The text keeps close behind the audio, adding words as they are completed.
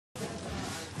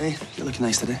Hey, you're looking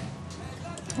nice today.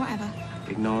 Whatever.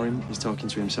 Ignore him. He's talking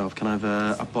to himself. Can I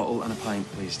have a bottle and a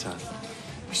pint, please, Todd?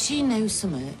 If she knows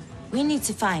something, we need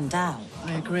to find out.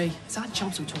 I agree. It's that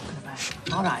jobs we're talking about.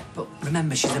 All right, but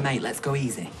remember, she's a mate. Let's go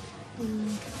easy.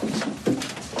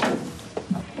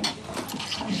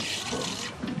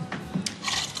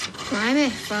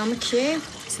 Blimey, found the queue.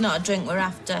 It's not a drink we're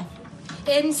after.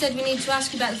 Aidan said we need to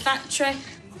ask you about the factory.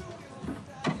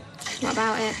 What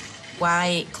about it? Why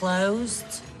it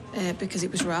closed? Because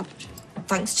it was robbed.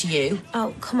 Thanks to you.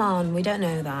 Oh, come on, we don't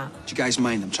know that. Do you guys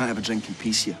mind? I'm trying to have a drink in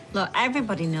peace here. Look,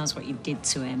 everybody knows what you did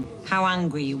to him, how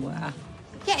angry you were.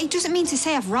 Yeah, it doesn't mean to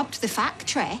say I've robbed the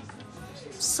factory.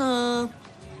 So,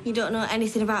 you don't know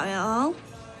anything about it at all?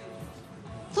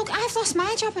 Look, I've lost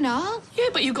my job and all. Yeah,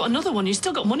 but you've got another one. You've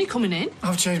still got money coming in.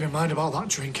 I've changed my mind about that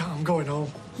drink. I'm going home.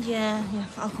 Yeah,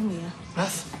 I'll come with you.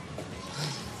 Beth?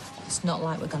 It's not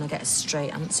like we're going to get a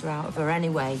straight answer out of her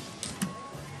anyway.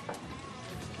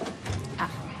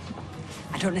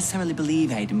 I don't necessarily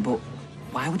believe Aidan, but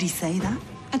why would he say that?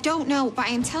 I don't know, but I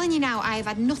am telling you now, I have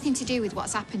had nothing to do with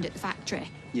what's happened at the factory.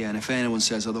 Yeah, and if anyone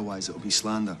says otherwise, it'll be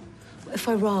slander. If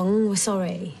we're wrong, we're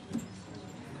sorry.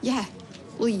 Yeah,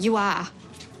 well, you are.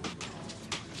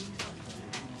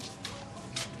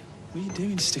 What are you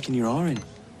doing, sticking your oar in?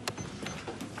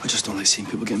 I just don't like seeing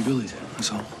people getting bullied,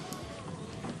 that's all.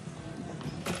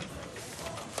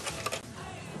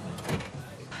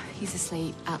 He's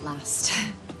asleep at last.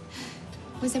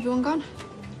 Where's everyone gone?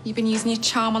 You been using your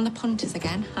charm on the punters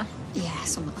again, huh? Yeah,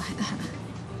 something like that.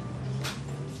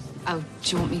 Oh,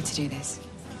 do you want me to do this?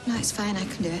 No, it's fine, I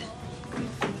can do it.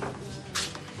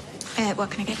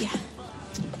 What can I get you?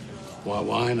 White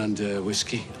wine and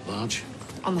whiskey, large.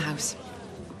 On the house.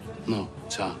 No,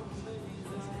 tar.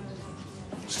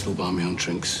 Still buy me on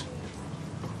drinks.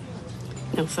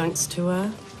 No thanks to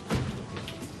her.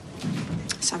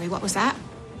 Sorry, what was that?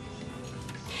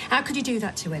 How could you do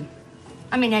that to him?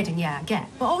 I mean, Aidan, yeah, I get.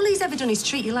 But all he's ever done is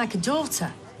treat you like a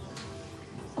daughter.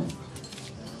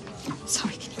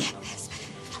 Sorry, can you get this?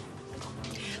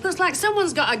 Looks like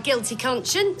someone's got a guilty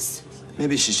conscience.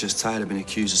 Maybe she's just tired of being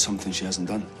accused of something she hasn't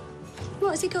done. What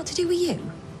has it got to do with you?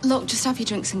 Look, just have your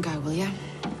drinks and go, will you?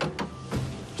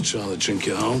 I'd rather drink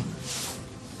at home.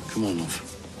 Come on, love.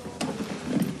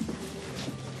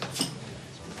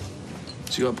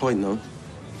 So you got a point, though?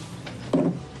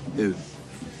 Who?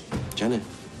 Jenny?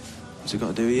 What's it got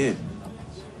to do with you?